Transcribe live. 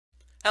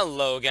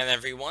Hello again,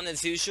 everyone.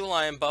 As usual,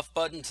 I am Buff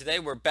Bud, and today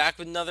we're back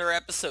with another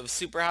episode of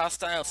Super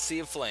Hostile Sea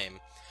of Flame.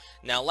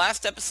 Now,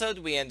 last episode,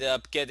 we ended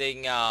up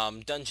getting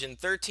Dungeon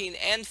 13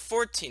 and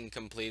 14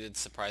 completed,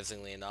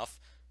 surprisingly enough.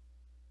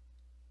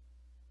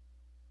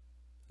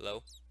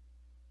 Hello?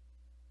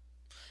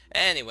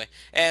 Anyway,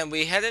 and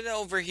we headed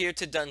over here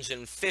to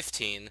Dungeon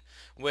 15,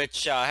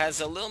 which has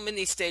a little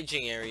mini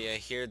staging area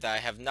here that I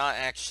have not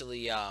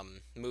actually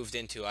moved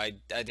into. I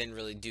didn't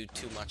really do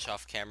too much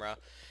off camera.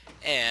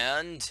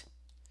 And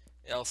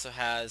it also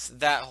has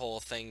that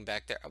whole thing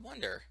back there. I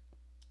wonder...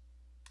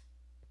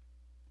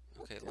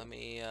 Okay, let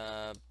me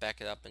back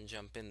it up and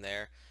jump in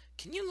there.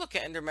 Can you look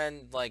at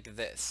Enderman like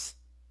this?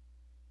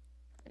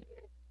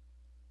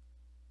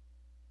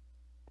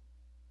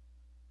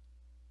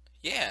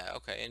 Yeah,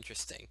 okay,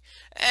 interesting.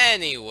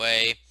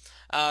 Anyway,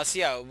 so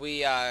yeah,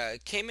 we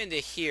came into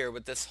here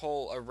with this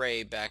whole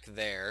array back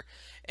there.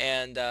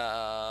 And,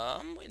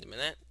 wait a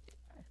minute.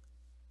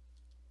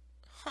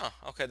 Huh,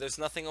 okay, there's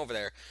nothing over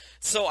there.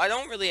 So I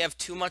don't really have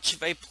too much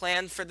of a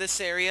plan for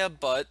this area,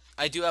 but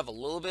I do have a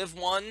little bit of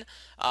one,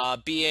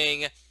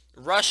 being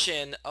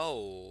Russian.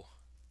 Oh,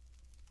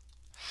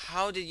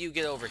 how did you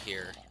get over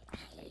here?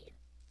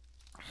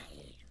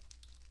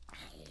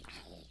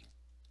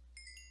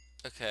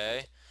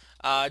 Okay.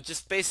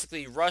 Just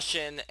basically rush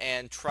in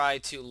and try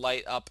to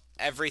light up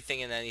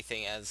everything and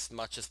anything as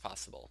much as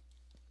possible.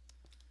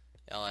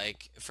 You know,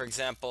 like, for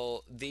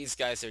example, these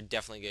guys are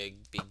definitely going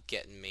to be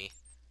getting me.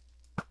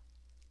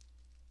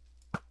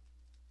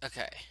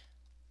 Okay.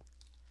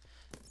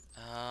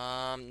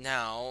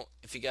 Now,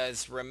 if you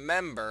guys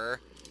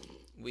remember,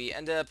 we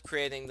ended up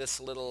creating this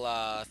little,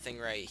 thing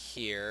right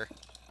here.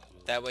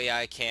 That way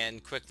I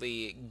can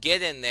quickly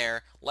get in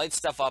there, light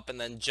stuff up,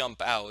 and then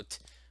jump out.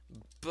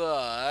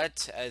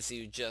 But, as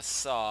you just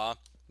saw,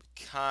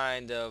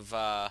 kind of,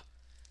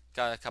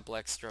 got a couple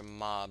extra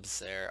mobs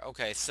there.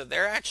 Okay, so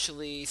they're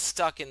actually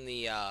stuck in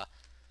the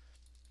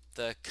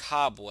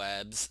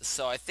cobwebs,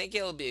 so I think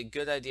it'll be a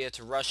good idea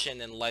to rush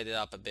in and light it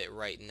up a bit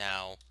right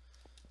now.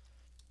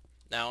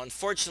 Now,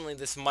 unfortunately,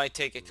 this might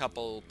take a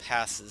couple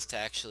passes to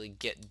actually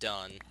get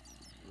done.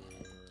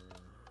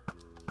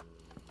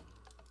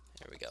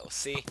 There we go.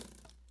 See?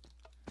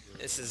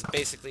 This is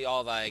basically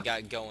all that I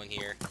got going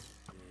here.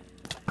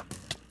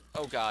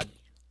 Oh god.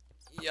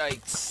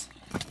 Yikes.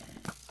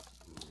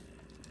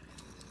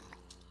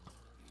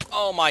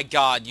 Oh my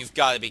god, you've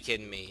got to be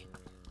kidding me.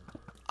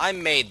 I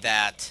made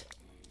that.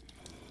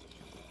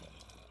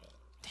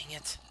 Dang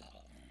it.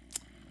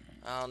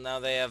 Well, now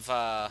they have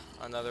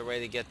another way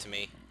to get to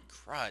me.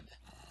 Crud.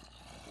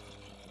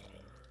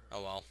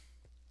 Oh well.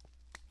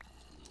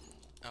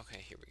 Okay,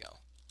 here we go.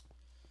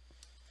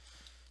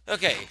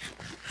 Okay,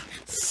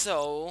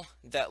 so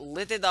that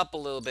lit it up a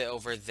little bit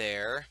over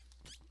there.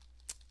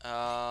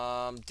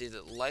 Did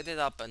it light it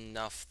up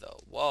enough though?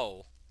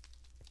 Whoa.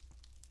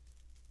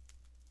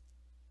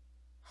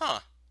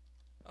 Huh.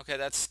 Okay,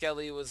 that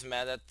Skelly was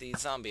mad at the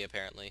zombie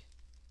apparently.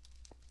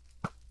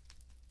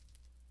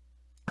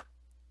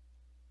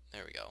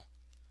 There we go.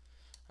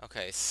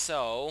 Okay,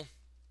 so...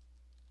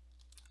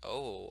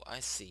 Oh, I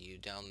see you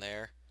down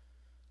there.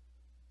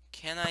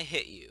 Can I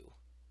hit you?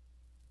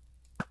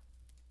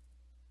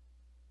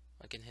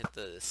 I can hit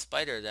the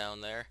spider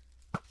down there.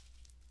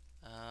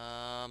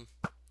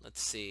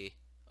 Let's see.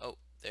 Oh,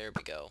 there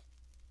we go.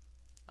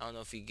 I don't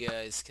know if you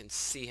guys can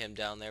see him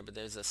down there, but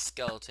there's a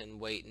skeleton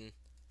waiting.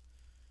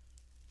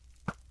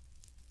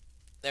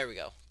 There we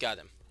go. Got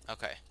him.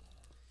 Okay.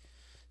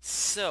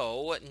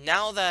 So,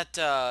 now that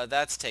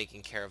that's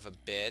taken care of a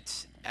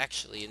bit,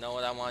 actually, you know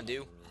what I want to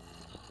do?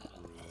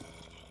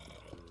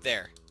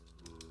 There.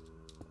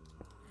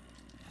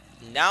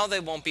 Now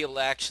they won't be able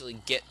to actually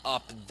get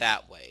up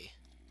that way.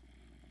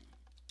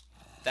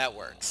 That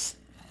works.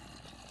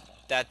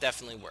 That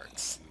definitely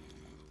works.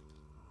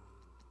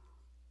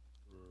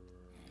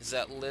 Is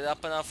that lit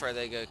up enough, or are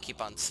they going to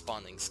keep on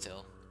spawning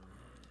still?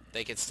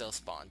 They could still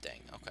spawn,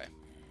 dang, okay.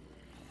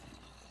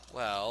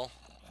 Well,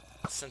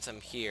 since I'm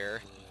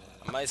here,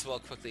 I might as well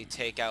quickly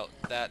take out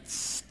that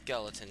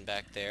skeleton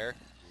back there.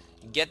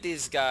 Get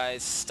these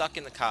guys stuck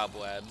in the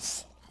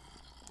cobwebs,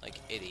 like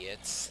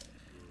idiots.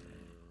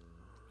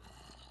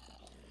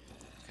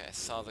 Okay, I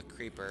saw the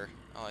creeper.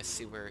 Oh, I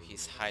see where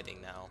he's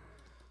hiding now.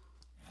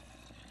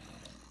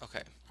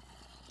 Okay.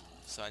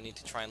 So I need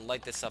to try and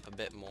light this up a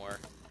bit more.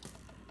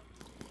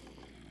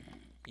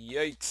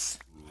 Yikes.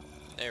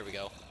 There we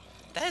go.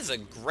 That is a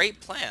great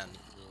plan.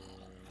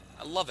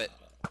 I love it.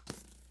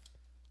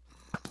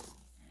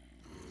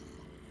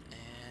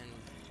 And...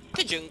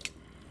 ka-junk!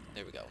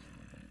 There we go.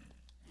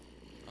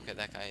 Okay,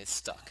 that guy is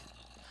stuck.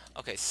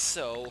 Okay,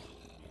 so...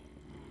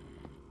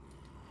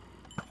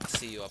 I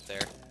see you up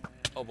there.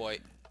 Oh boy.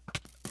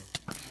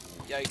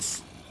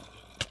 Yikes.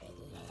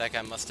 That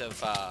guy must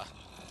have,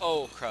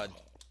 oh, crud.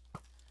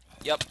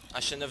 Yep,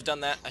 I shouldn't have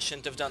done that. I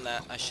shouldn't have done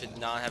that. I should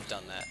not have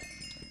done that.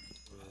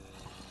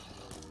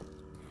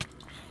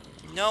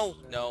 No,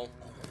 no.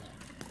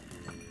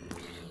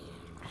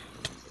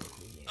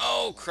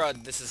 Oh,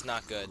 crud, this is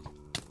not good.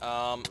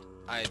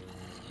 I...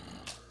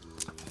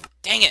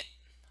 Dang it!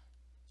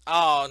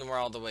 Oh, and we're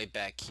all the way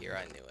back here.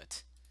 I knew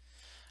it.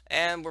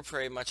 And we're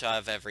pretty much out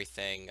of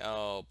everything.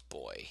 Oh,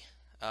 boy.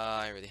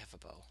 I already have a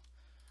bow.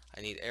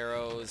 I need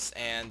arrows,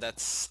 and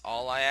that's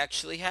all I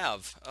actually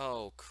have.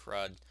 Oh,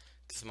 crud.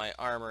 Because my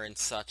armor and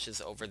such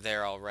is over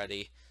there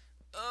already.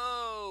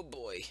 Oh,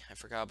 boy. I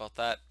forgot about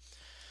that.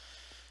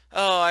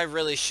 Oh, I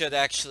really should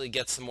actually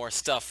get some more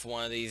stuff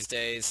one of these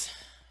days.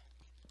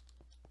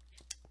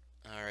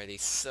 Alrighty,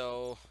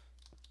 so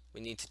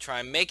we need to try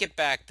and make it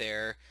back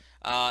there.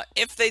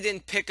 If they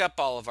didn't pick up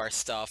all of our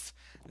stuff,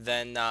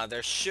 then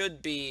there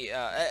should be,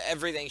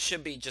 everything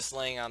should be just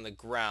laying on the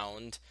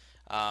ground.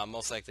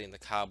 Most likely in the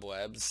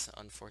cobwebs,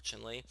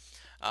 unfortunately.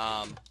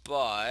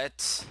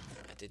 But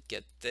I did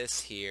get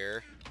this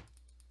here.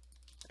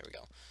 There we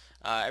go.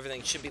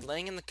 Everything should be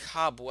laying in the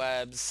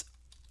cobwebs,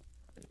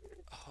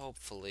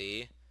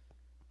 hopefully.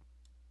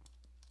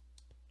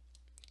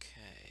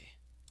 Okay.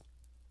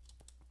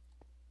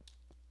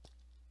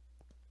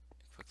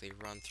 Quickly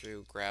run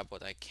through, grab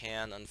what I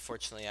can.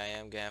 Unfortunately, I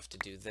am gonna have to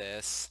do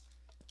this.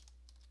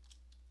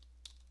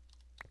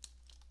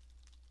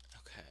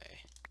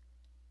 Okay.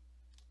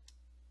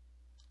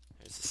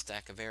 There's a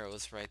stack of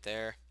arrows right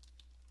there.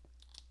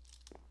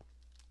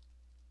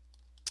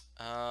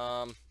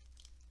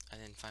 I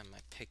didn't find my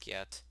pick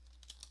yet.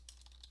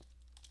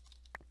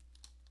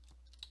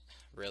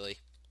 Really?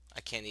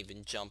 I can't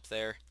even jump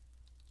there.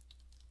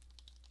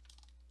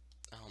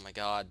 Oh my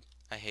god.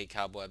 I hate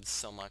cobwebs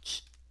so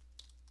much.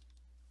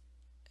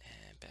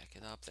 And back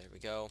it up. There we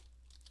go.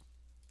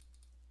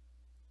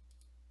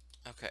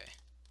 Okay.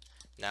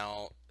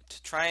 Now,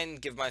 to try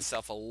and give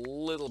myself a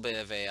little bit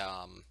of a,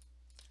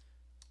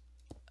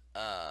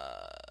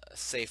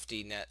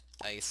 safety net,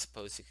 I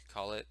suppose you could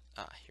call it.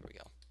 Ah, here we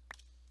go.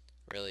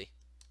 Really?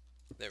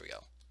 There we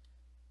go.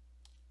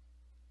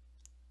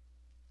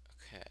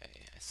 Okay,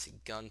 I see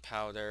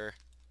gunpowder.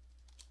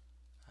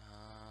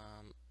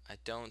 I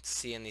don't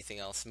see anything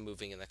else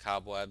moving in the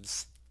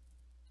cobwebs.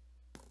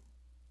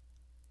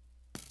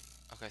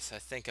 Okay, so I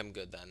think I'm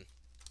good then.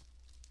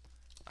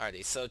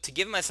 Alrighty, so to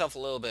give myself a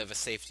little bit of a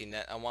safety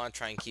net, I want to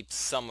try and keep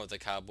some of the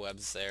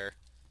cobwebs there.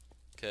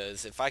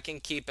 Because if I can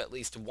keep at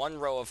least one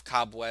row of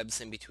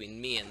cobwebs in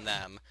between me and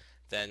them,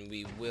 then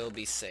we will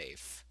be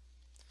safe.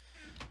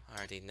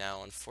 Alrighty,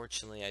 now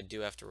unfortunately I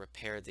do have to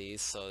repair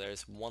these, so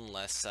there's one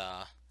less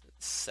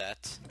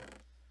set.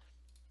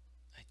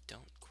 I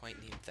don't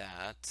quite need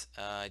that.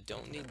 I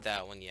don't need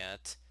that one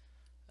yet.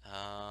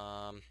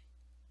 Well,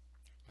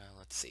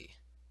 let's see.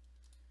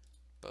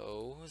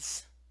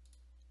 Bows.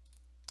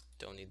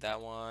 Don't need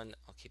that one.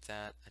 I'll keep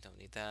that. I don't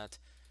need that.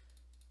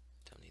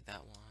 Don't need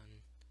that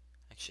one.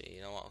 Actually,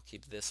 you know what? I'll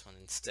keep this one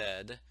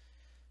instead.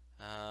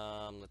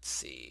 Let's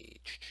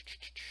see.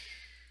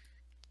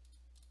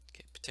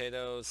 Okay,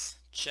 potatoes.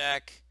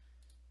 Check.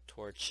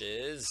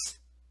 Torches.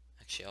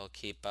 Actually, I'll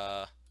keep,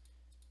 there.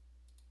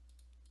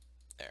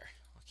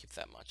 I'll keep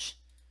that much.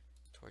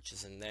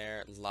 Torches in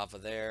there. Lava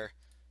there.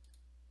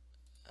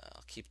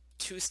 I'll keep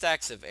 2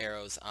 stacks of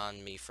arrows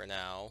on me for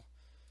now.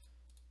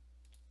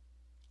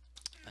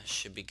 That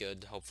should be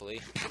good,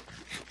 hopefully.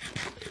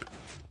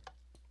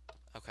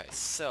 Okay,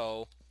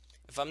 so,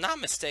 if I'm not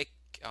mistaken...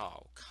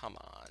 Oh, come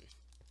on.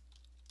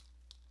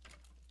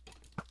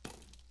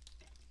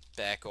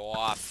 Back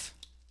off.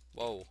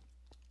 Whoa.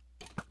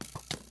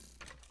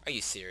 Are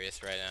you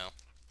serious right now?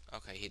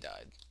 Okay, he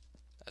died.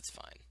 That's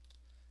fine.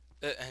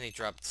 And he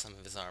dropped some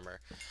of his armor.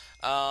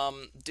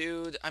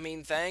 Dude, I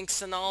mean,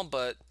 thanks and all,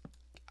 but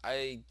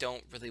I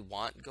don't really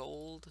want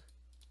gold.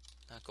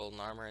 Not golden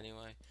armor,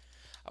 anyway.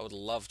 I would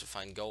love to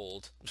find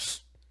gold.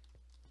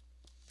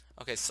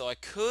 Okay, so I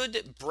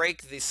could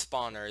break the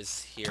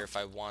spawners here if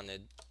I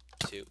wanted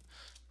to.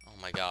 Oh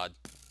my god.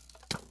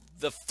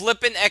 The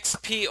flippin'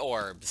 XP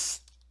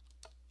orbs.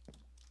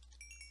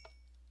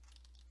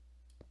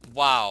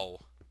 Wow.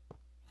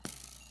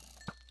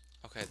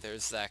 Okay,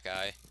 there's that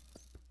guy.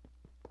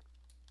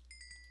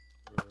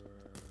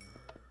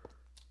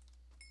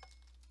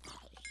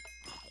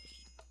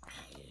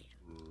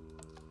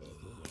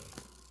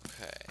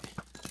 Okay.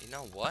 You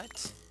know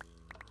what?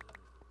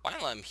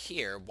 While I'm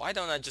here, why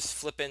don't I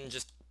just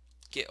just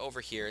get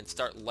over here and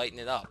start lighting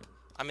it up?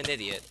 I'm an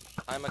idiot.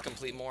 I'm a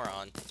complete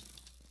moron.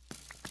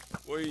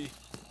 Whee!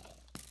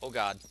 Oh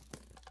god.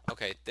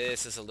 Okay,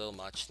 this is a little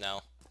much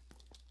now.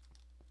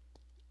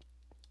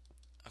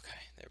 Okay,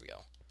 there we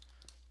go.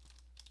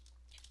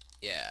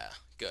 Yeah,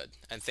 good.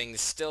 And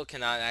things still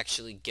cannot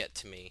actually get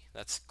to me.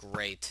 That's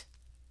great.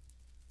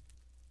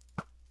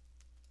 Okay,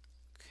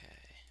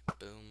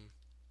 boom.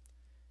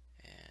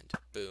 And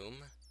boom.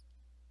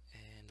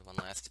 And one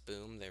last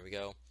boom. There we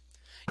go.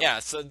 Yeah,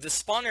 so the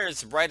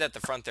spawners right at the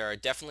front there are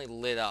definitely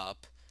lit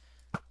up.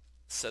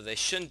 So they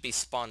shouldn't be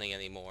spawning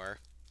anymore.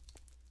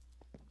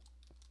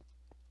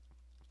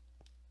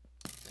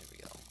 There we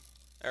go.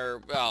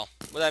 Or, well,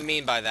 what I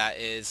mean by that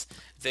is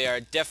they are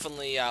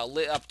definitely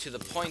lit up to the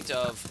point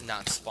of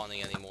not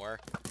spawning anymore.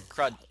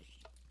 Crud.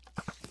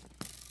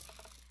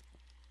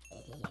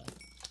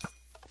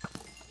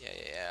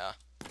 Yeah.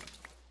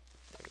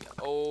 There we go.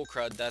 Oh,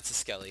 crud, that's a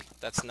skelly.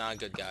 That's not a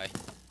good guy.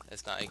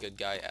 That's not a good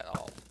guy at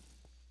all.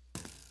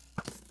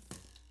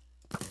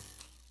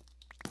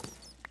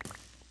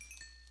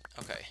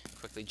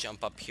 quickly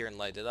jump up here and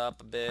light it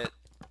up a bit.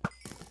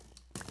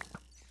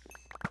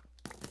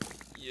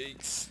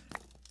 Yikes.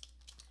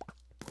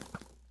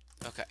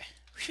 Okay.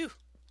 Phew.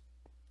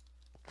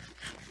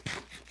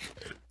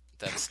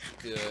 That's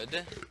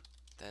good.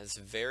 That is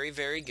very,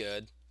 very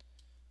good.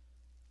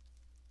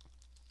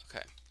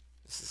 Okay.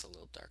 This is a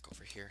little dark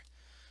over here.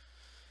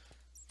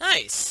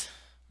 Nice!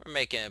 We're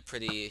making a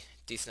pretty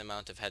decent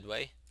amount of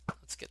headway.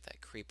 Let's get that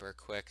creeper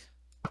quick.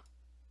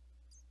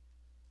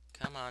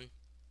 Come on.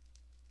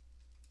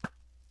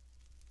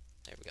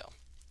 There we go.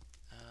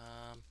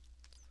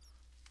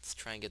 Let's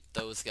try and get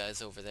those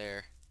guys over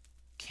there.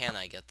 Can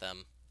I get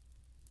them?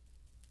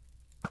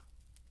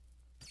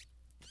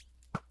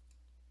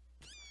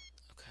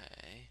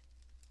 Okay.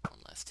 One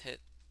last hit.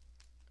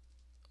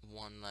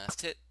 One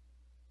last hit.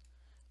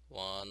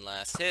 One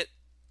last hit.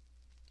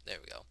 There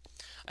we go.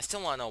 I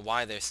still want to know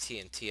why there's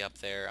TNT up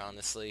there,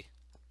 honestly.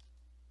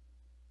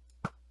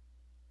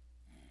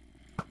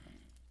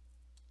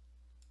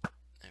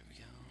 There we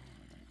go.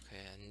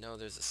 Okay, I know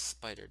there's a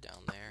spider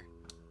down there.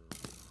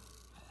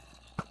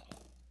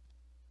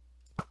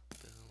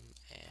 Boom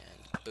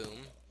and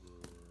boom.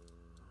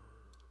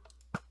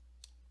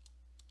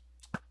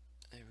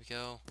 There we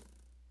go.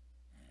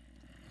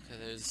 Okay,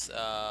 there's, those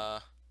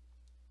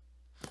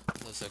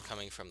are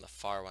coming from the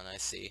far one, I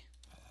see.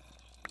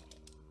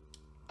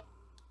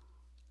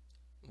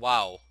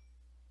 Wow.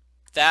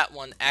 That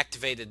one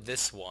activated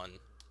this one.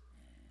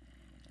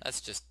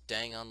 That's just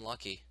dang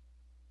unlucky.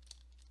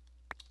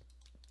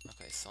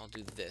 Okay, so I'll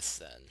do this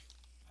then.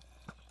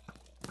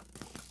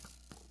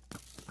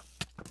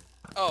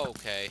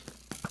 Okay.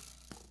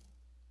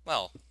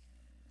 Well,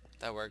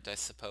 that worked, I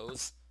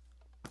suppose.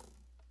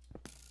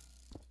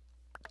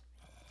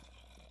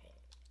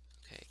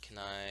 Okay, can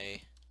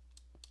I...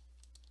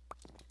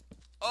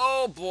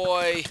 Oh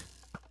boy!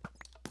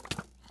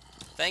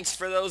 Thanks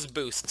for those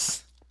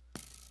boosts.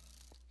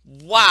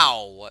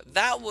 Wow,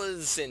 that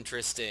was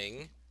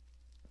interesting.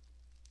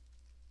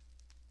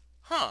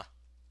 Huh.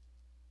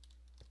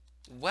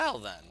 Well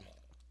then.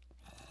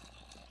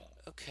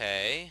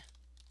 Okay.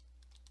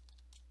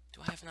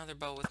 Do I have another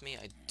bow with me?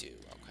 I do,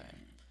 okay.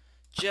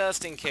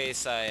 Just in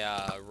case I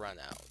run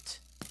out.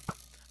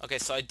 Okay,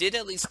 so I did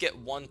at least get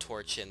one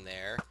torch in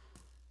there.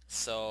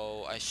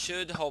 So I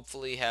should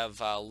hopefully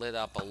have lit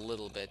up a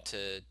little bit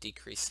to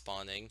decrease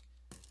spawning.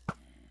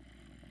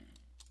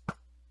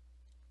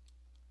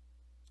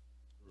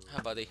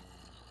 Hi, buddy.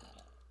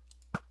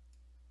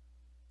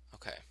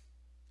 Okay.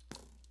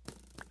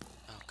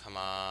 Oh, come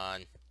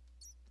on.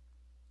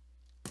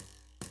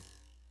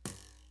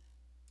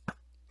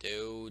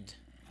 Dude.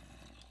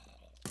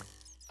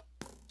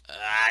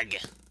 Ugh.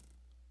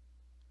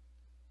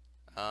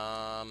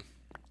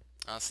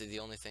 Honestly, the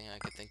only thing I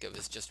could think of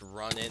is just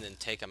run in and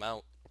take them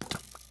out.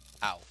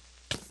 Ow.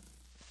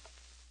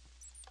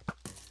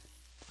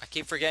 I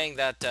keep forgetting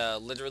that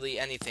literally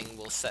anything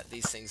will set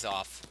these things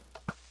off.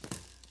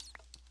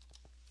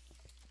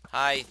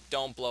 Hi,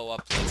 don't blow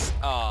up, please.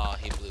 Oh,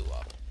 he blew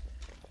up.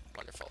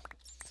 Wonderful.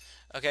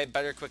 Okay,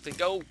 better quickly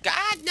go.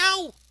 God,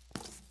 no!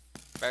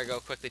 Better go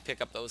quickly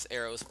pick up those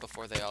arrows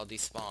before they all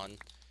despawn.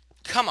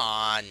 Come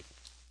on!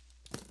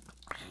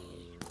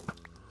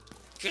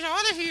 Get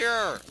out of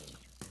here!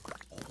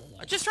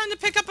 I'm just trying to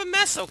pick up a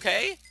mess,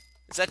 okay?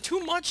 Is that too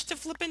much to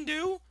flip and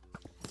do?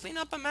 Clean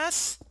up a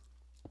mess?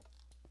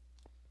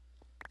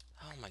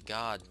 Oh my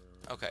god.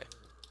 Okay.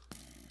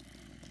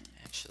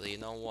 Actually, you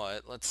know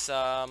what? Let's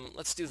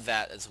do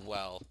that as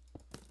well.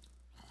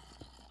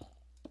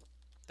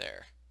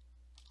 There.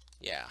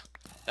 Yeah.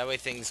 That way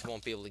things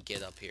won't be able to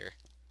get up here.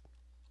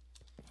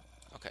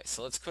 Okay,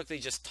 so let's quickly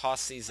just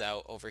toss these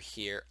out over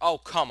here. Oh,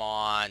 come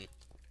on!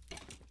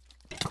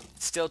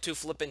 Still too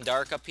flippin'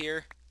 dark up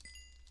here?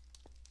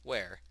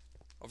 Where?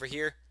 Over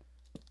here?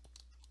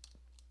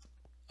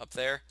 Up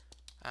there?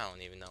 I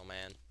don't even know,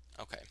 man.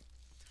 Okay.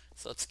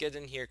 So let's get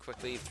in here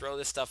quickly, throw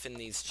this stuff in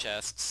these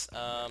chests.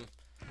 I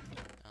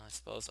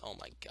suppose... Oh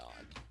my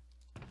god.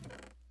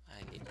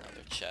 I need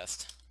another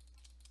chest.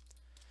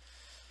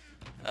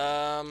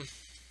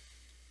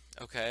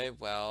 Okay,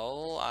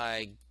 well,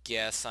 I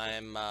guess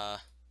I'm,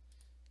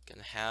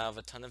 gonna have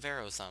a ton of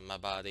arrows on my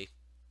body.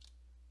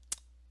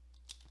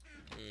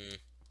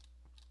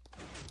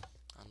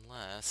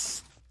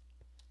 Unless...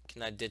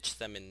 Can I ditch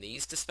them in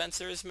these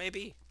dispensers,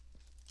 maybe?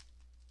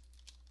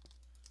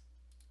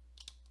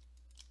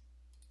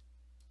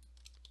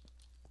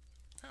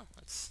 Oh,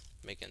 that's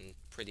making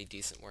pretty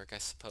decent work, I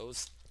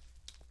suppose.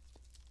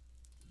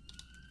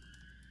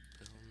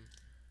 Boom.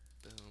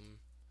 Boom.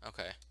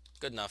 Okay.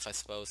 Good enough, I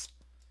suppose.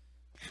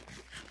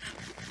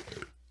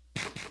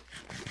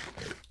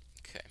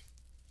 Okay.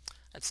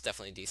 That's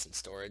definitely decent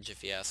storage,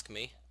 if you ask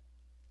me.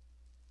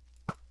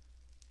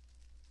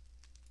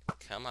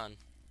 Come on.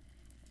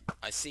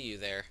 I see you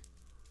there.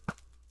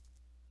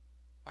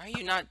 Why are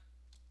you not...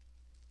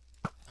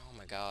 Oh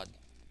my god.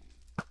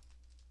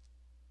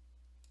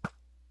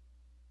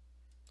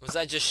 Was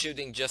I just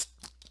shooting just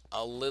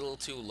a little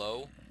too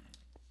low?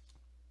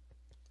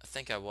 I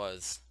think I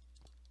was.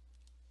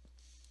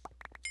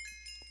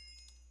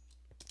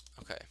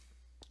 Okay.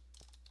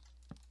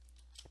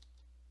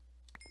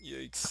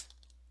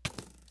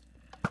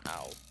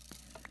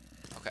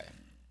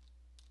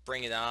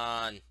 Bring it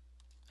on.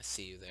 I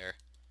see you there.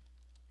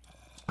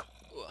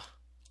 Ugh.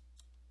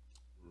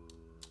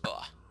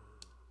 Ugh.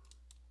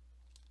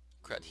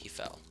 Crud, he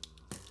fell.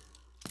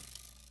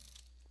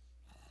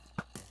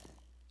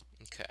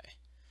 Okay.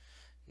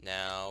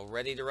 Now,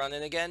 ready to run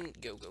in again?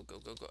 Go, go, go,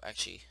 go, go.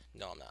 Actually,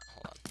 no, I'm not.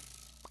 Hold on.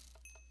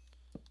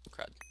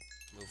 Crud.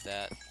 Move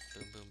that.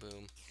 Boom, boom,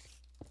 boom.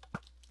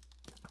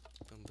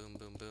 Boom, boom,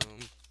 boom,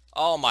 boom.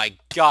 Oh my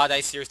god, I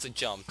seriously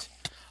jumped.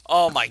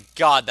 Oh my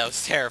god, that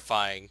was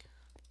terrifying.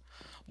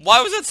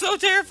 Why was it so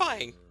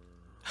terrifying?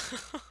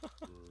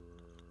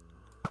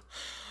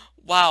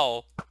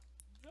 Wow.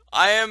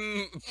 I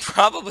am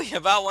probably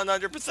about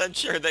 100%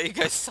 sure that you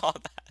guys saw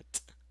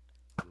that.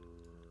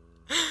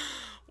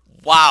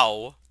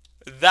 Wow.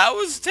 That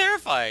was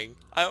terrifying.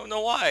 I don't know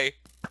why.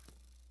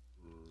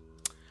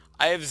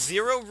 I have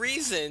zero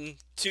reason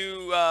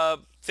to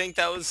think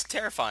that was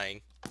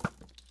terrifying.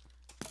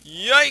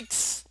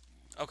 Yikes!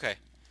 Okay.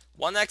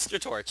 One extra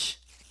torch.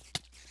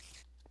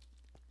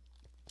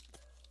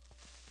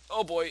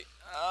 Oh boy.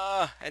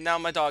 And now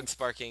my dog's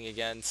barking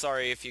again.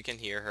 Sorry if you can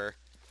hear her.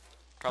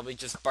 Probably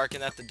just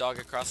barking at the dog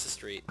across the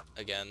street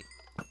again.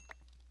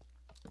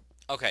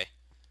 Okay.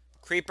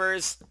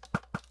 Creepers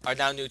are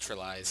now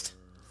neutralized.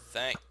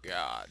 Thank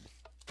God.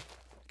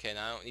 Okay,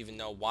 now I don't even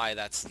know why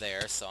that's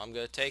there, so I'm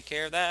gonna take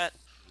care of that.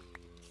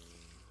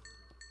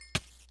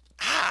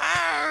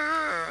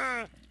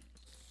 Ah!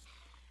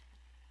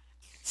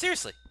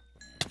 Seriously.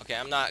 Okay,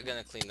 I'm not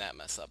gonna clean that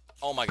mess up.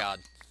 Oh my god.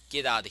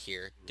 Get out of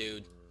here,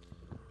 dude.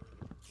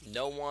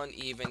 No one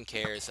even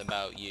cares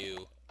about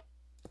you.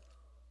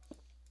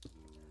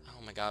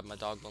 Oh my god, my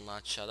dog will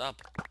not shut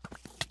up.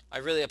 I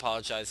really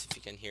apologize if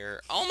you can hear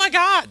her. Oh my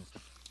god!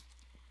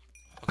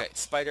 Okay,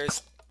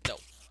 spiders. No.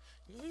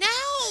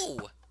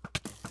 No!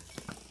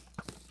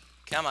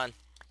 Come on.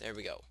 There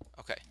we go.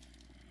 Okay.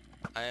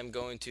 I am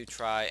going to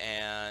try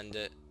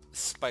and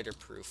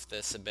spider-proof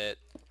this a bit.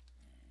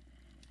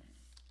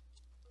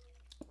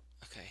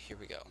 Okay, here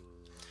we go.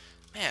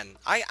 Man,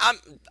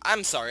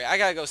 I'm sorry. I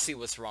gotta go see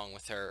what's wrong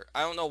with her.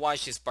 I don't know why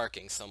she's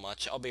barking so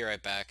much. I'll be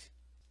right back.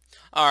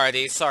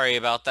 Alrighty, sorry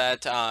about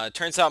that.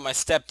 Turns out my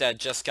stepdad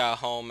just got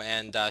home,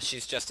 and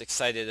she's just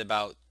excited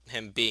about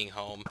him being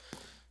home.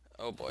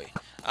 Oh boy.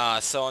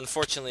 So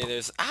unfortunately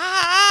there's...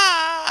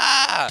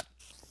 Ah!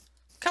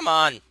 Come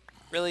on.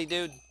 Really,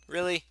 dude?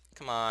 Really?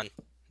 Come on.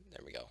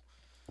 There we go.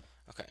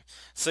 Okay.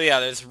 So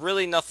yeah, there's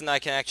really nothing I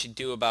can actually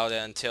do about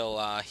it until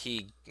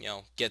he,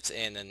 gets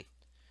in and,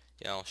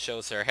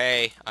 shows her,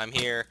 hey, I'm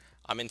here.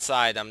 I'm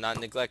inside. I'm not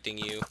neglecting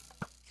you.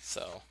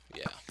 So,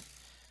 yeah.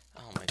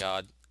 Oh my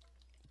god.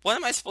 What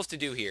am I supposed to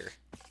do here?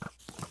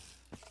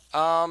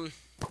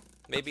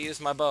 Maybe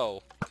use my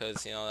bow.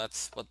 Because,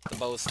 that's what the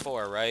bow's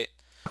for, right?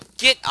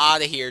 Get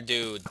out of here,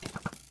 dude!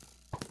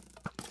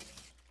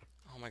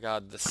 Oh my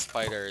god, the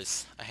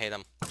spiders. I hate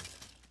them.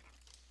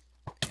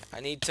 I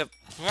need to...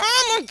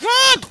 Oh my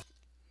god!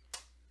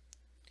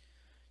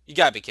 You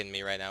gotta be kidding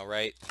me right now,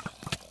 right?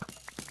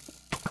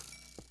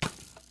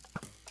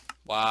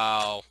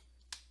 Wow.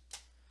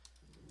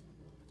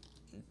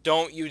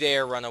 Don't you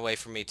dare run away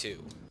from me,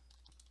 too.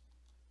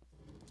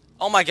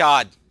 Oh my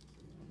god!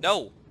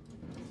 No!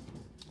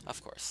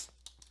 Of course.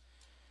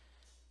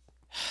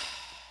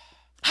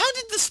 How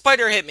did the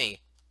spider hit me?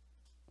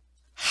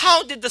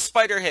 How did the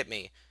spider hit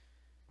me?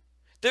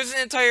 There's an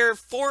entire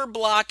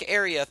 4-block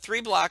area,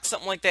 3 blocks,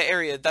 something like that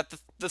area, that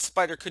the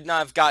spider could not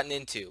have gotten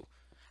into.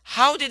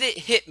 How did it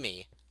hit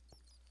me?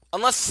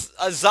 Unless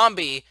a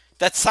zombie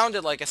that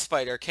sounded like a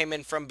spider came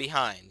in from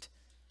behind.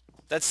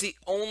 That's the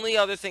only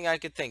other thing I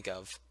could think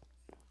of.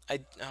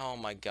 Oh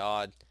my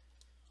god.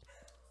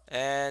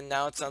 And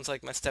now it sounds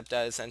like my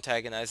stepdad is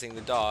antagonizing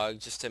the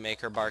dog just to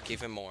make her bark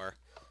even more.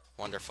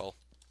 Wonderful.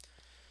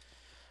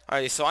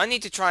 Alrighty, so I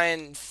need to try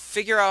and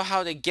figure out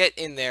how to get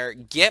in there,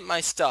 get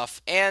my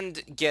stuff,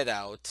 and get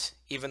out.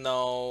 Even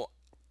though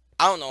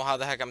I don't know how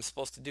the heck I'm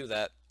supposed to do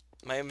that.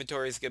 My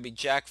inventory is going to be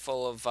jack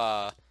full of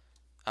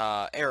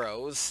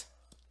arrows.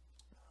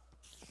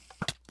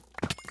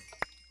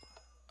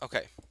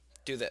 Okay,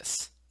 do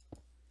this.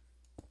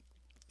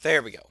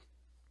 There we go.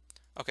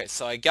 Okay,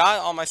 so I got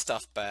all my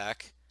stuff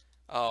back.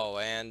 Oh,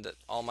 and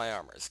all my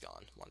armor is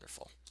gone.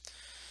 Wonderful.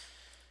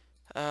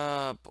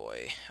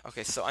 Boy.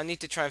 Okay, so I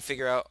need to try and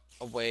figure out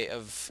a way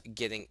of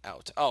getting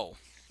out. Oh,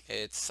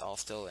 it's all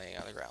still laying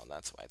on the ground.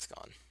 That's why it's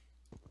gone.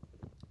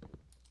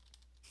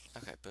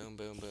 Okay, boom,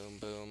 boom, boom,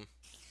 boom.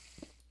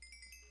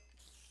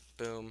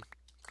 Boom.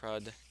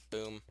 Crud.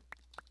 Boom.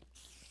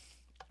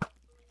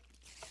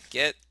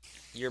 Get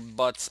your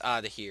butts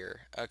out of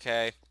here,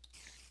 okay?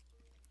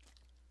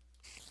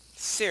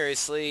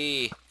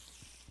 Seriously.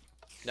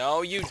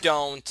 No, you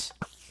don't.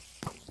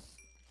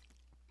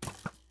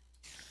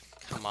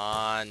 Come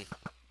on.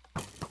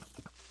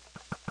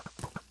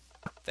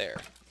 There.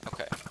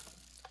 Okay.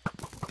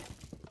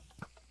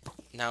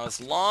 Now,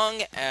 as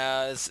long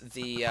as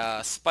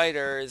the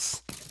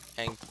spiders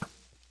and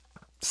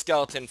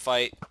skeleton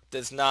fight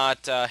does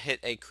not hit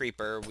a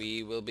creeper,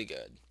 we will be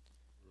good.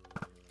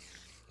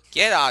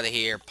 Get out of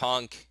here,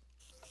 punk.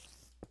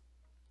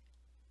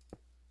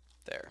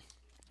 There.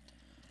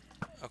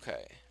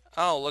 Okay.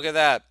 Oh, look at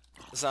that.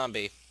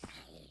 Zombie.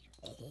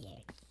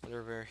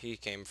 Wonder where he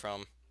came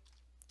from.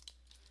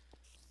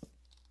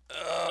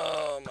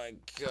 Oh my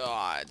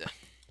god.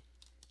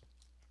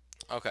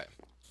 Okay.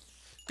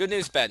 Good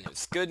news, bad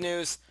news. Good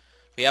news,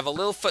 we have a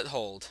little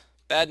foothold.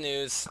 Bad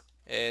news,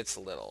 it's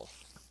little.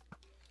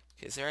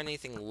 Okay, is there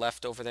anything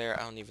left over there?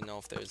 I don't even know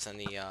if there's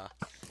any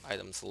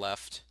items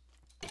left.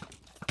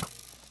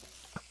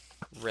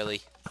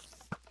 Really?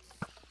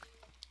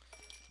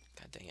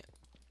 God dang it.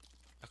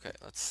 Okay,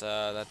 let's,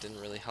 that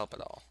didn't really help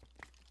at all.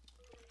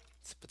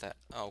 Let's put that,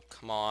 oh,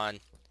 come on.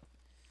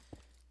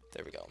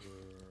 There we go.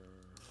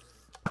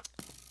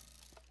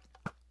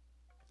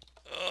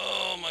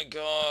 Oh my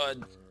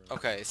god.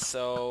 Okay,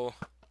 so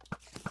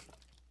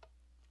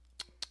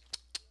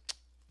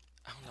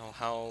I don't know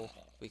how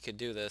we could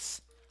do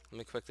this. Let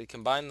me quickly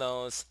combine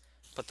those,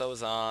 put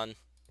those on,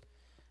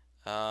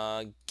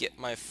 get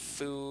my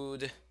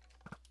food.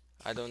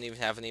 I don't even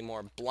have any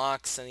more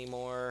blocks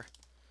anymore.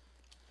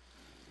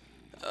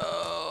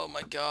 Oh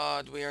my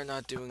god, we are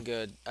not doing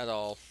good at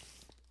all.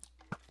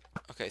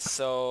 Okay,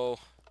 so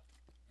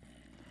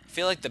I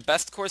feel like the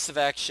best course of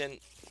action...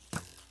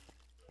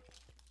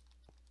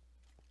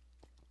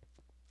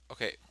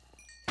 Okay.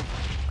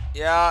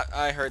 Yeah,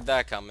 I heard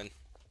that coming.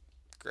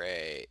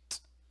 Great.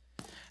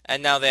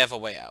 And now they have a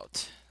way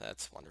out.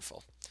 That's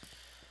wonderful.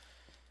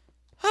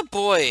 Oh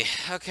boy.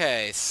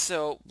 Okay,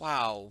 so,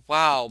 wow,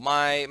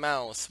 my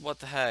mouse. What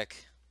the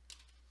heck?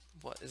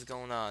 What is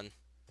going on?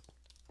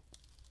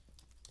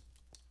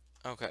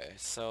 Okay,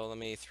 so let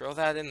me throw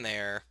that in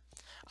there.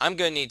 I'm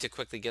gonna need to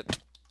quickly get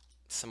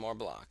some more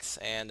blocks,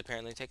 and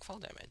apparently take fall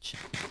damage.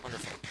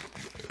 Wonderful.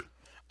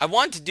 I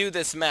want to do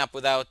this map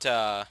without,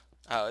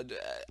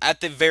 at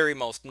the very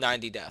most,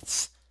 90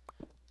 deaths.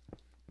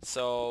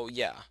 So,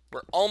 yeah,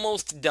 we're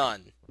almost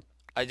done.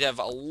 I have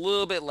a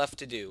little bit left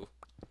to do.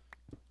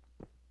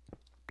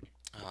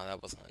 Oh,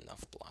 that wasn't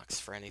enough blocks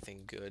for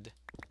anything good.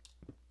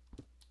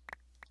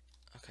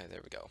 Okay, there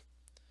we go.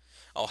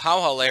 Oh,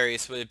 how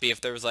hilarious would it be if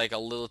there was like a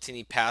little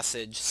teeny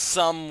passage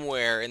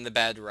somewhere in the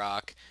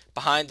bedrock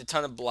behind a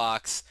ton of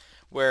blocks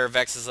where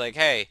Vex is like,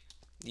 hey,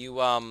 you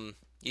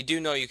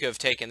do know you could have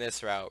taken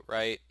this route,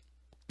 right?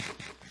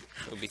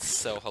 It would be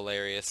so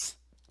hilarious.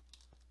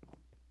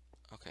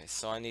 Okay,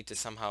 so I need to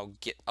somehow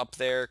get up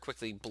there,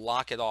 quickly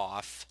block it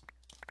off.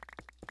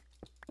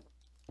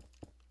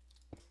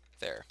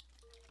 There.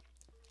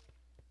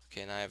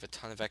 Okay, and I have a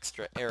ton of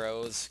extra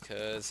arrows,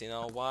 because, you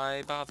know,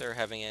 why bother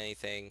having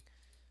anything?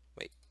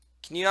 Wait,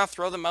 can you not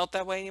throw them out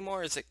that way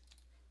anymore? Is it...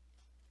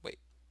 Wait.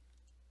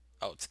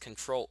 Oh, it's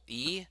Control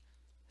E?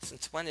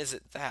 Since when is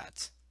it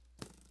that?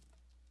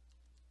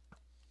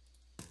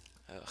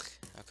 Ugh,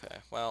 okay,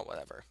 well,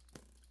 whatever.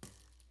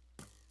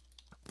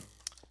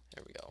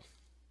 There we go.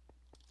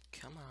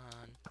 Come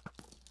on.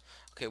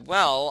 Okay,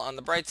 well, on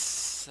the bright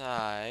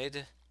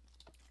side...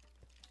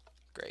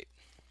 Great.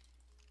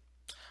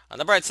 On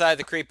the bright side,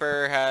 the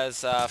creeper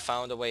has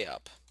found a way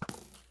up.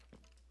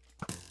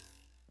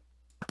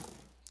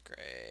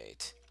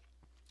 Great.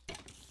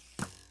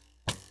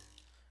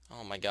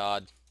 Oh my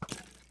god.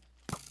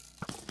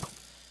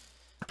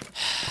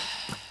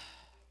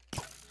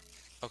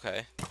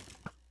 Okay.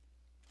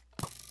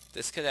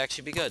 This could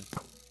actually be good.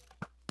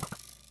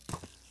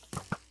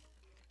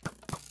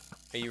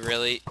 Are you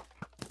really?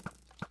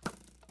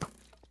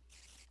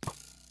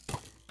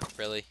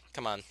 Really?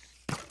 Come on.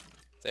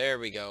 There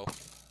we go.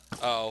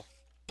 Uh-oh.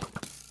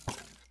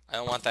 I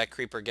don't want that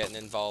creeper getting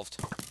involved.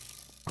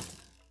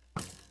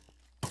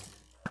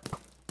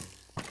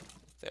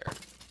 There.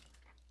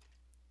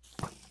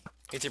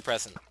 Here's your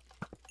present.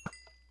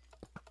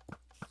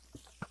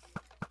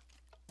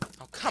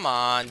 Oh, come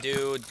on,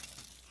 dude.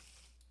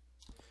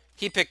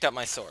 He picked up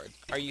my sword.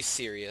 Are you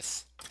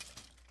serious?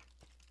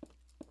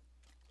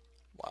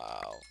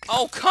 Wow.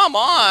 Oh, come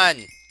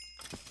on!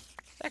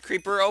 That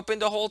creeper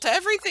opened a hole to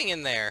everything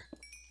in there.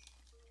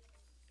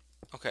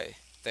 Okay,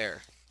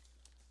 there.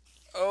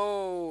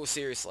 Oh,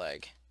 serious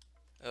lag.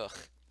 Ugh.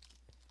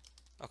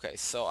 Okay,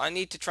 so I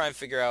need to try and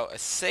figure out a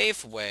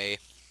safe way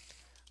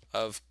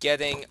of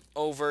getting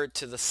over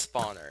to the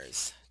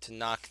spawners to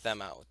knock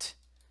them out.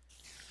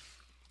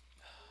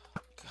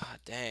 God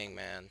dang,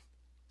 man.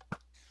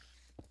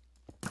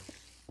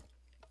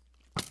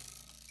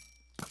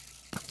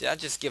 Did I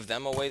just give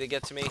them a way to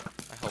get to me?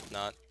 I hope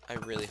not. I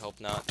really hope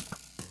not.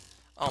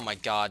 Oh my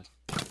god.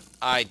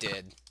 I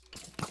did.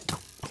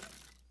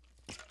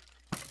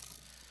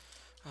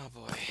 Oh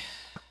boy.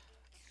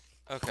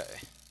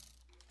 Okay.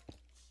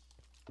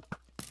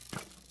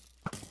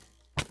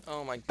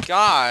 Oh my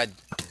god.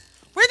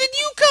 Where did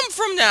you come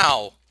from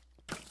now?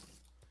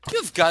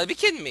 You've got to be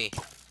kidding me.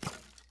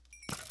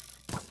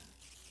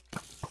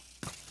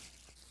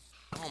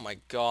 Oh my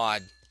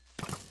god.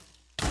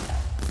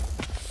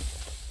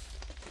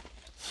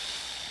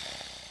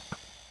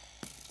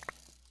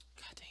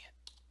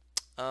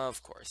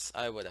 Of course,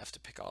 I would have to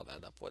pick all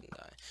that up, wouldn't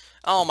I?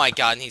 Oh my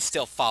god, and he's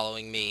still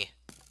following me.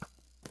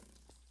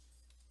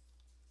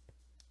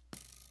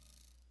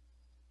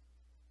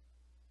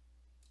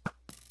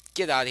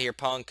 Get out of here,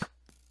 punk.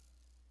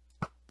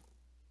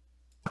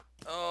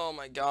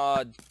 my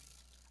god.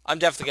 I'm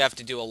definitely gonna have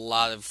to do a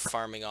lot of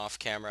farming off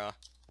camera.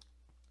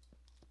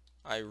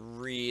 I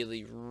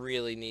really,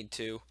 really need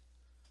to.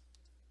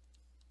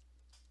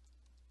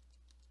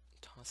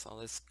 Toss all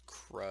this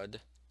crud.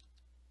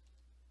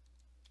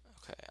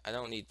 Okay, I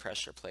don't need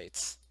pressure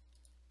plates.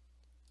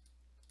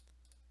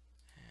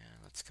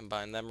 And let's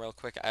combine them real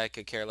quick. I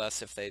could care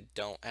less if they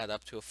don't add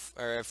up to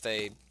or if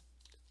they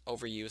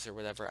overuse or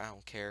whatever. I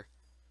don't care.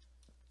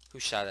 Who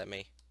shot at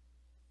me?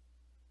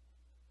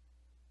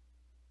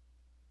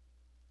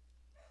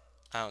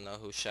 I don't know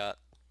who shot.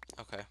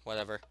 Okay,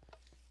 whatever.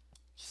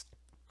 Just,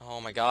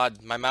 oh my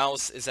god, my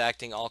mouse is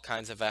acting all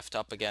kinds of effed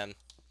up again.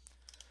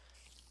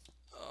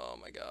 Oh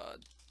my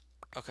god.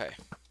 Okay.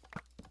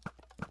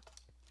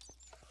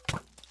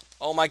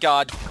 Oh my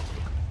god.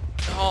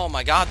 Oh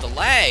my god, the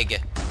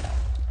lag!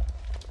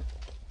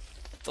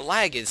 The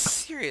lag is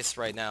serious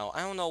right now.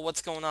 I don't know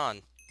what's going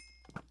on.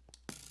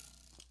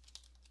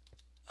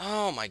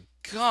 Oh my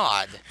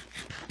god.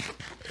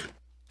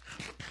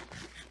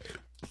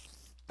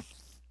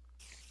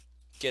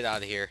 Get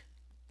out of here.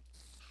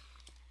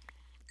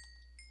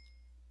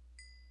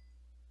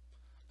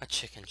 A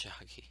chicken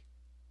jockey.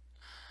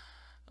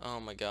 Oh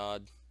my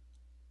god.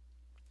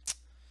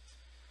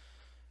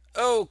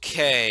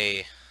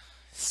 Okay.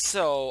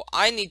 So,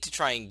 I need to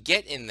try and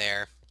get in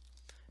there,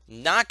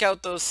 knock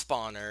out those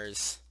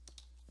spawners,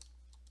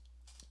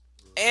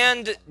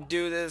 and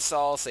do this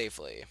all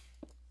safely.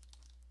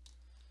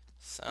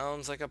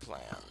 Sounds like a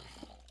plan.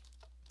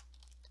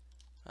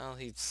 Well,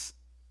 he's...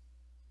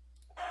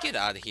 Get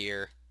out of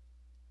here.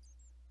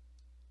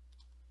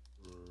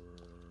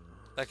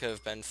 That could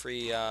have been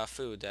free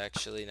food,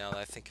 actually, now that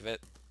I think of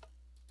it.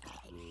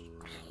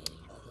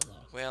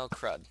 Well,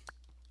 crud.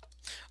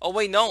 Oh,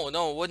 wait, no,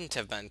 it wouldn't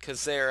have been,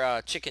 because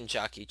they're chicken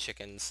jockey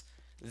chickens.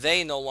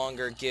 They no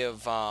longer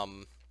give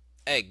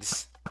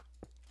eggs.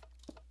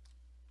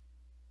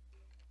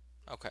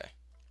 Okay.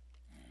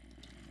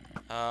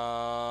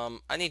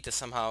 I need to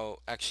somehow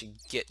actually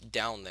get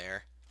down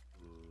there.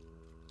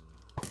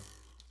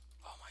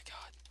 Oh my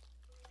god.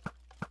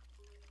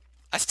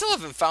 I still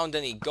haven't found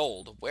any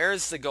gold. Where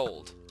is the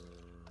gold?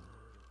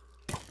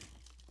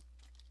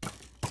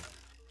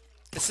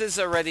 This is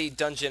already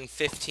dungeon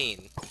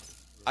 15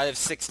 out of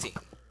 16.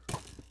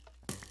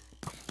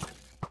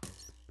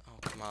 Oh,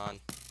 come on.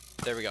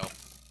 There we go.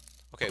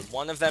 Okay,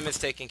 one of them is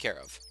taken care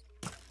of.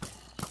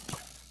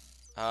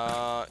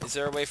 Is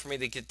there a way for me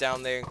to get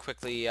down there and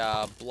quickly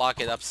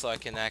block it up so I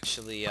can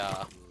actually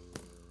oh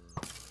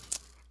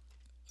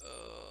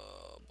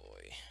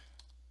boy.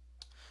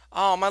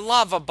 Oh, my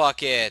lava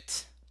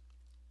bucket.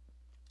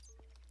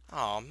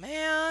 Oh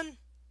man.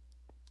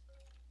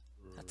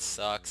 That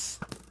sucks.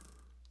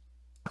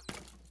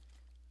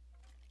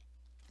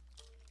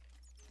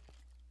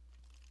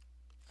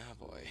 Oh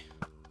boy.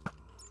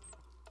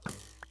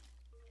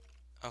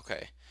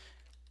 Okay.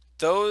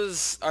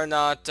 Those are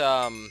not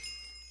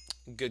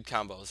good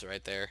combos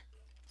right there.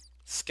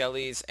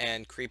 Skellies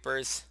and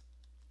creepers.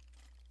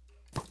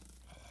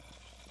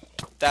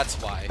 That's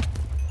why.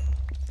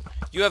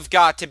 You have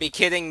got to be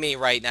kidding me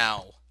right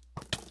now.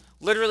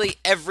 Literally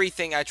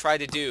everything I try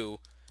to do.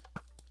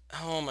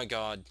 Oh my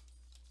god.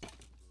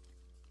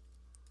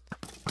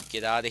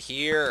 Get out of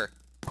here.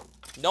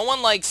 No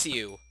one likes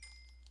you.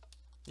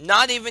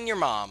 Not even your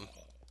mom.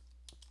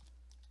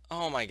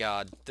 Oh my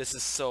god. This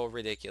is so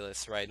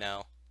ridiculous right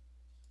now.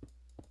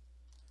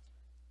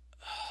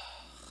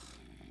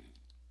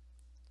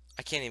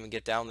 I can't even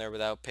get down there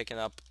without picking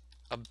up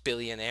a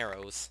billion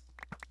arrows.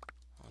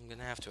 I'm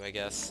gonna have to, I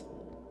guess.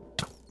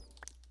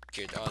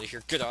 Get out of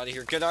here, get out of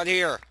here, get out of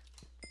here!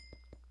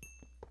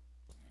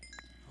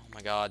 Oh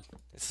my god,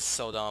 this is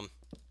so dumb.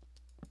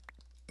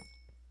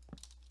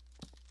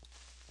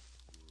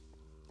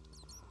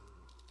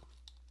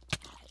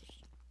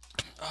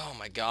 Oh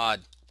my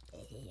god.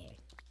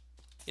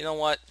 You know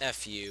what?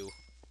 F you.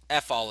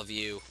 F all of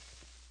you.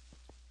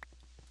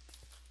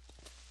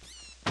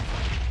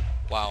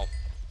 Wow.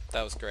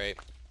 That was great.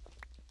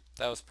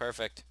 That was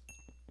perfect.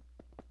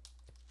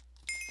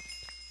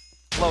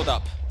 Load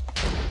up.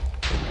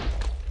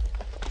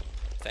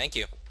 Thank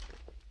you.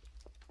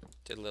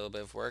 Did a little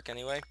bit of work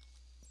anyway.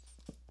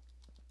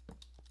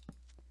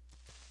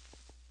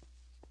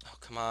 Oh,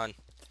 come on.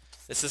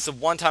 This is the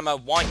one time I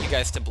want you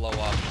guys to blow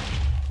up.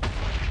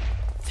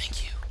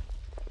 Thank you.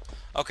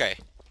 Okay.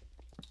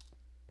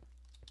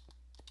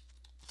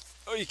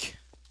 Oik.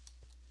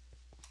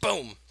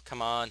 Boom.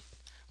 Come on.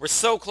 We're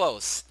so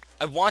close.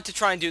 I want to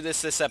try and do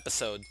this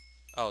episode.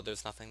 Oh,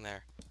 there's nothing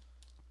there.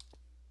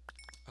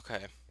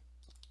 Okay.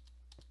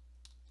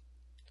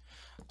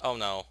 Oh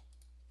no.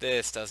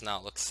 This does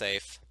not look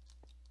safe.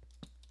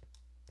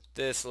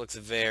 This looks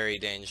very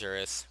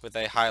dangerous, with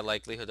a high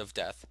likelihood of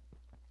death.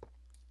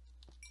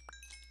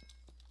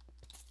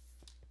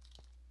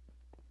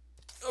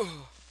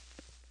 Oh.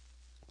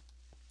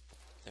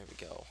 There we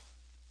go.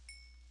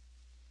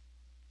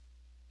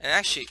 And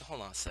actually, hold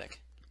on a sec.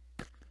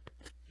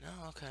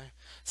 No, okay.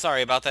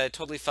 Sorry about that. It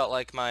totally felt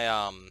like my,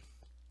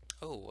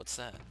 Oh, what's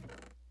that?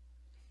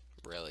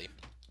 Really?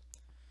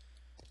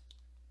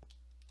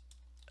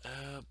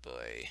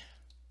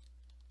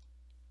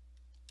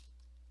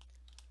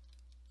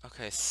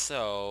 Okay,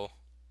 so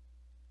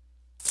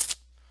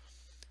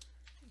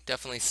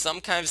definitely some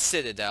kind of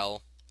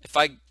citadel. If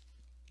I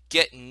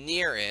get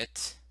near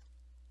it,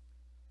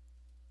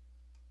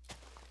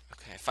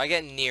 okay, if I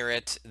get near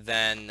it,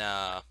 then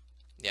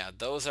yeah,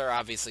 those are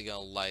obviously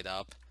gonna light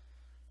up.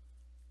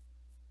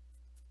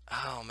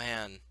 Oh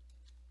man.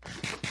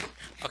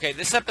 Okay,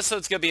 this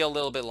episode's gonna be a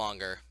little bit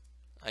longer,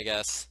 I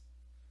guess.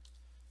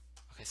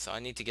 Okay, so I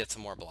need to get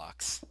some more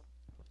blocks.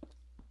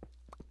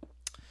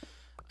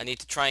 I need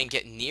to try and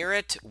get near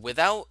it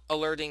without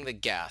alerting the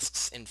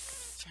ghasts. In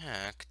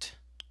fact,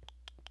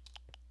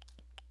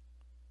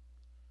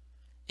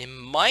 it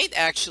might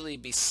actually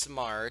be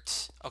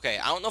smart. Okay,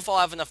 I don't know if I'll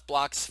have enough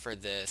blocks for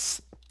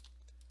this.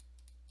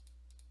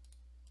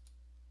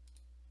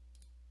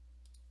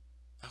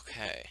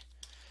 Okay.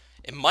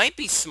 It might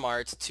be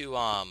smart to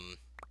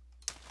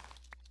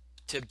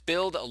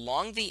build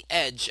along the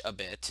edge a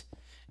bit.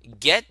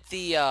 Get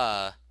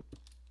the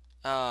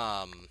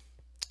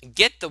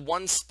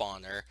one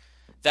spawner.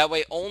 That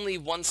way only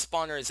one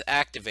spawner is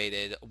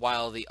activated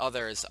while the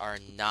others are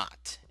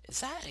not.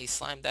 Is that a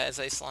slime? That is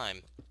a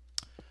slime.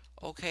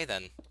 Okay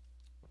then.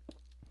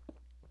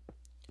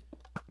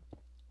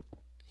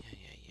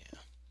 Yeah.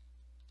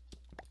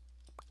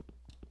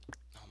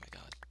 Oh my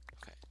god.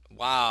 Okay.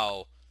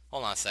 Wow.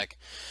 Hold on a sec.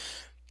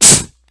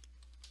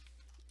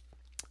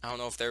 I don't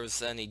know if there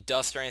was any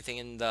dust or anything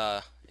in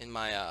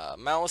my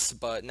mouse,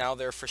 but now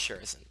there for sure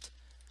isn't.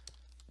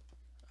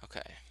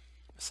 Okay.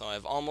 So I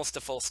have almost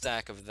a full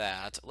stack of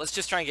that. Let's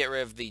just try and get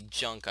rid of the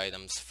junk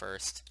items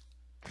first.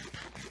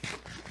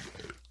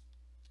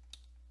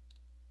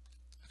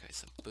 Okay,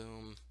 so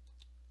boom.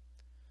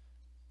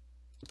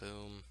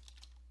 Boom.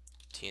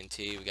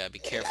 TNT, we gotta be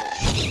careful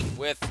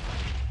with...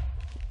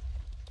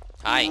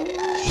 Hi.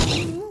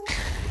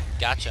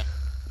 Gotcha.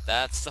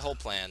 That's the whole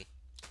plan.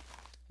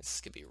 This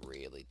is gonna be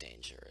really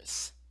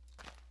dangerous.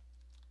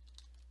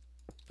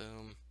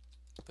 Boom.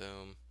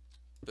 Boom.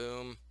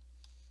 Boom.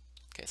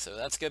 Okay, so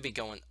that's gonna be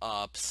going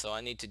up, so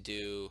I need to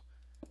do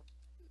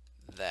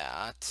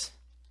that.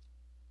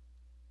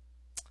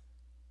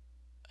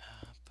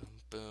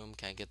 Boom, boom.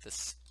 Can I get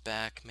this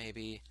back,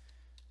 maybe?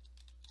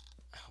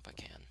 I hope I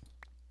can.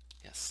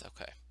 Yes,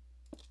 okay.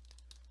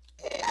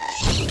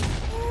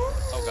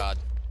 Oh, God.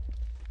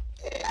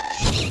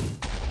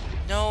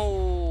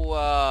 No,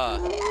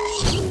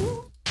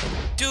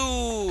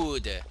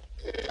 dude!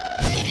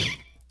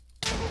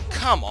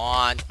 Come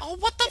on! Oh,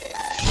 what the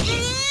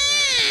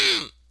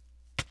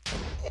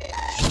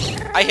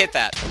I hit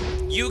that.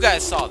 You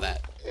guys saw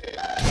that.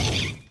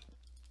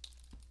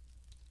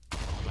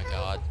 Oh my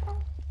god.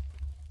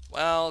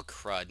 Well,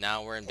 crud.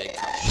 Now we're in big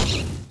trouble.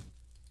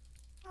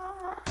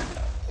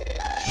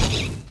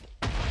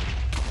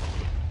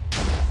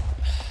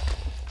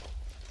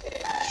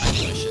 I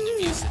knew I shouldn't have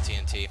used the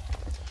TNT.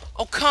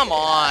 Oh, come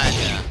on!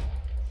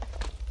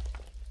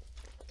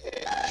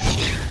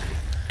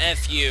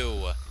 F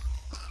you.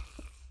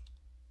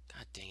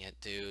 God dang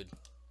it, dude.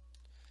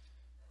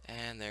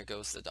 And there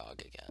goes the dog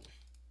again.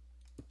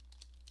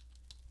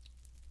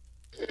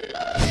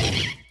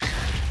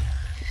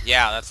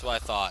 Yeah, that's what I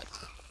thought.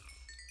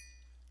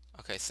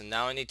 Okay, so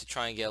now I need to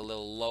try and get a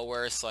little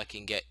lower so I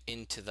can get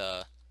into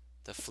the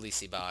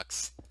fleecy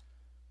box.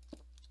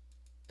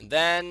 And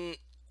then...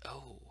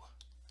 Oh,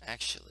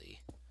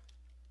 actually...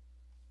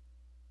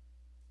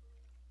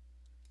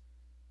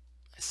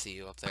 I see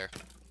you up there.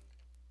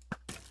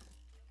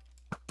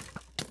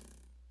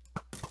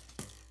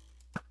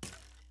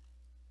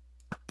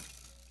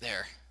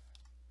 There.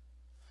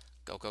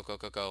 Go, go, go,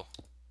 go, go.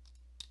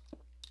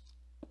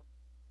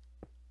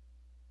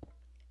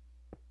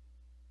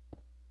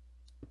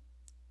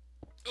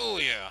 Oh,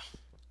 yeah.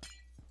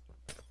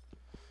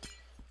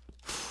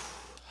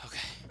 Okay.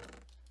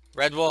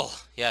 Red wool.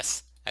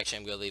 Yes. Actually,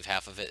 I'm going to leave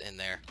half of it in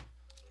there.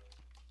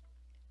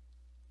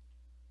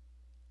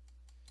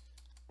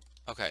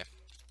 Okay.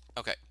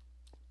 Okay.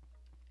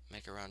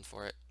 Make a run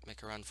for it.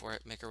 Make a run for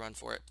it. Make a run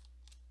for it.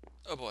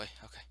 Oh, boy.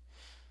 Okay.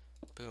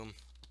 Boom.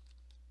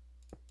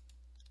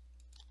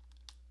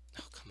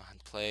 Oh, come on,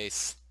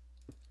 place.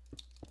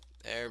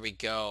 There we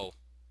go.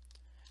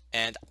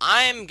 And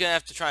I'm gonna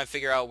have to try and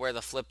figure out where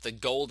the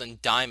gold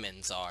and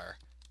diamonds are,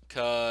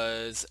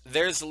 cause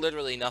there's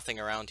literally nothing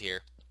around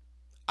here.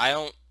 I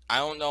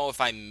don't know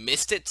if I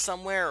missed it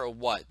somewhere or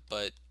what,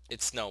 but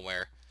it's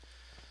nowhere.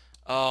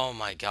 Oh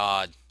my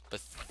god.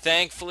 But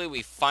thankfully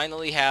we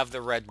finally have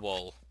the red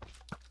wool.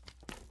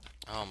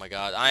 Oh my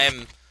god. I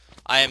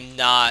am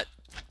not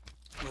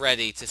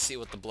ready to see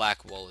what the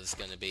black wool is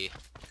gonna be.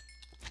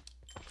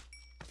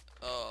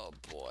 Oh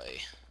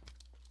boy.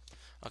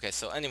 Okay,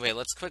 so anyway,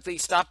 let's quickly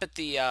stop at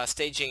the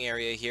staging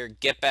area here,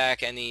 get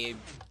back any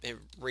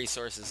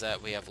resources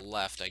that we have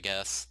left, I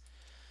guess.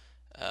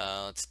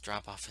 Let's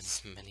drop off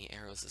as many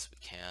arrows as we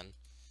can.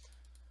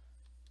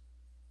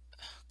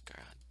 Oh,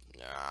 God.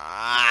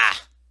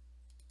 Ah!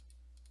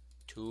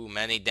 Too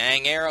many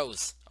dang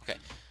arrows! Okay.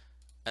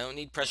 I don't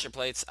need pressure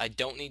plates, I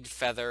don't need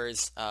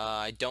feathers,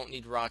 I don't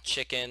need raw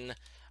chicken,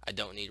 I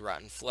don't need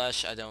rotten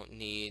flesh, I don't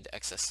need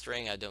excess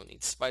string, I don't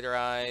need spider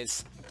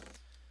eyes.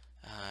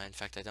 In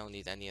fact, I don't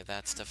need any of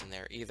that stuff in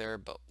there either,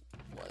 but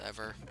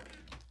whatever.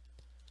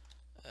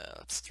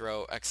 Let's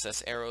throw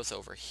excess arrows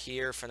over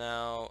here for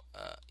now.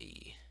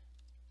 E.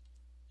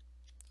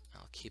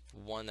 I'll keep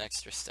one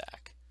extra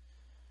stack.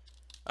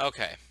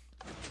 Okay.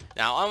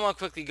 Now, I want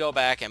to quickly go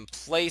back and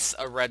place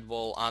a red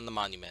wool on the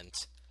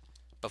monument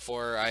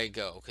before I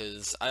go,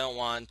 because I don't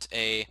want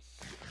a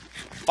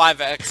 5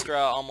 extra,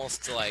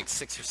 almost to like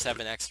 6 or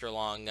 7 extra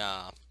long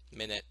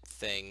minute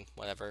thing,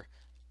 whatever,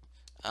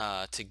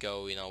 to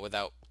go, you know,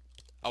 without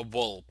a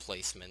wool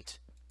placement.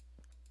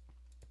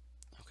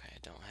 Okay, I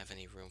don't have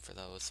any room for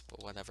those,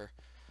 but whatever.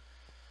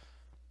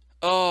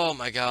 Oh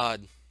my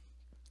god.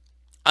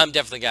 I'm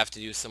definitely going to have to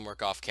do some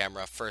work off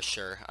camera, for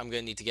sure. I'm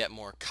going to need to get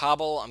more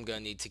cobble. I'm going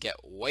to need to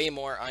get way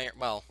more iron.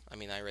 Well, I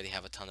mean, I already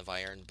have a ton of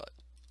iron, but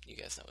you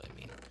guys know what I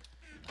mean.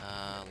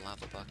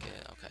 Lava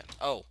bucket. Okay.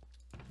 Oh,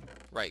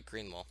 right,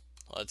 green wool.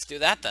 Let's do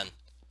that then.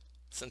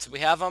 Since we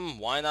have them,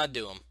 why not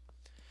do them?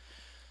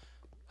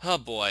 Oh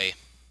boy.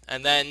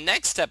 And then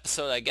next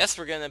episode, I guess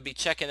we're going to be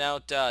checking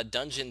out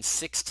Dungeon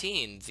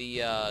 16,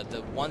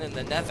 the one in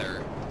the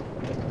Nether.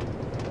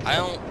 I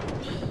don't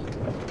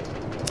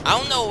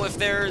know if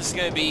there's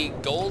going to be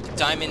gold,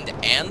 diamond,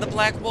 and the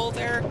black wool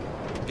there,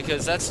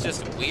 because that's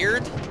just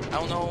weird. I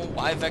don't know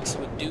why Vex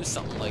would do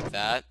something like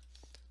that.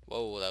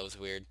 Whoa, that was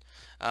weird.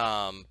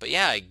 But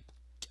yeah,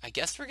 I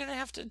guess we're going to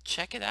have to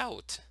check it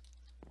out.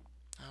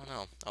 I don't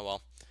know. Oh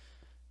well.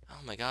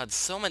 Oh my god,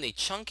 so many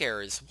chunk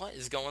errors. What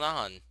is going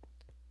on?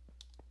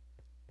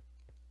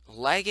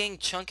 Lagging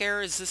chunk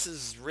errors? This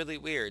is really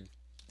weird.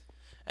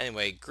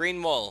 Anyway,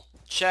 green wool,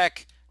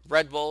 check.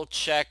 Red wool,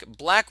 check.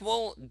 Black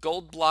wool,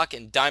 gold block,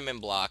 and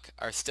diamond block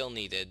are still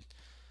needed.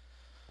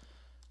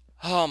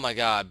 Oh my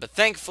god, but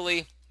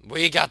thankfully,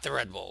 we got the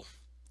red wool.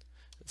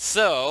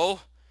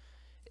 So,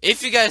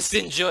 if you guys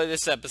did enjoy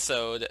this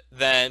episode,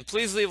 then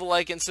please leave a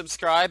like and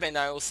subscribe, and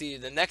I will see you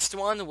in the next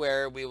one,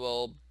 where we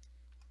will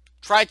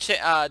try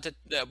to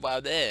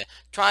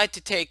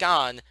take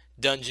on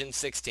Dungeon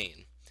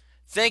 16.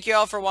 Thank you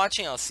all for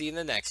watching. I'll see you in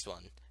the next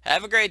one.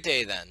 Have a great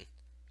day then.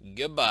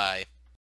 Goodbye.